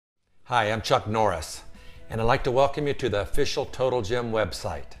Hi, I'm Chuck Norris, and I'd like to welcome you to the official Total Gym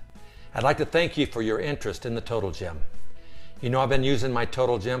website. I'd like to thank you for your interest in the Total Gym. You know, I've been using my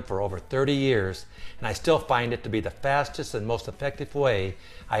Total Gym for over 30 years, and I still find it to be the fastest and most effective way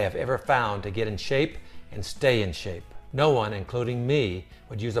I have ever found to get in shape and stay in shape. No one, including me,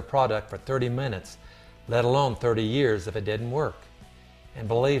 would use a product for 30 minutes, let alone 30 years if it didn't work. And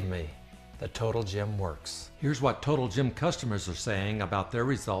believe me, the Total Gym works. Here's what Total Gym customers are saying about their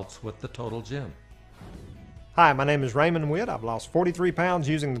results with the Total Gym. Hi, my name is Raymond Witt. I've lost 43 pounds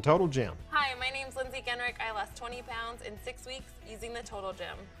using the Total Gym. Hi, my name's Lindsay Genrick. I lost 20 pounds in 6 weeks using the Total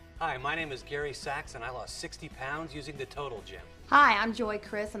Gym. Hi, my name is Gary Sachs and I lost 60 pounds using the Total Gym. Hi, I'm Joy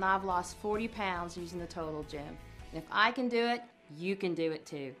Chris and I've lost 40 pounds using the Total Gym. And if I can do it, you can do it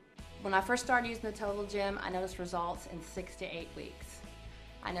too. When I first started using the Total Gym, I noticed results in 6 to 8 weeks.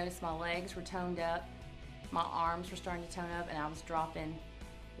 I noticed my legs were toned up, my arms were starting to tone up, and I was dropping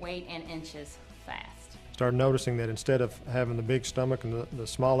weight in inches fast. Started noticing that instead of having the big stomach and the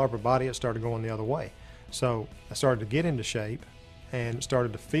small upper body, it started going the other way. So I started to get into shape and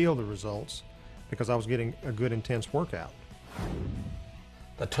started to feel the results because I was getting a good intense workout.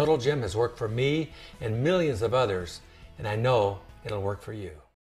 The Total Gym has worked for me and millions of others, and I know it'll work for you.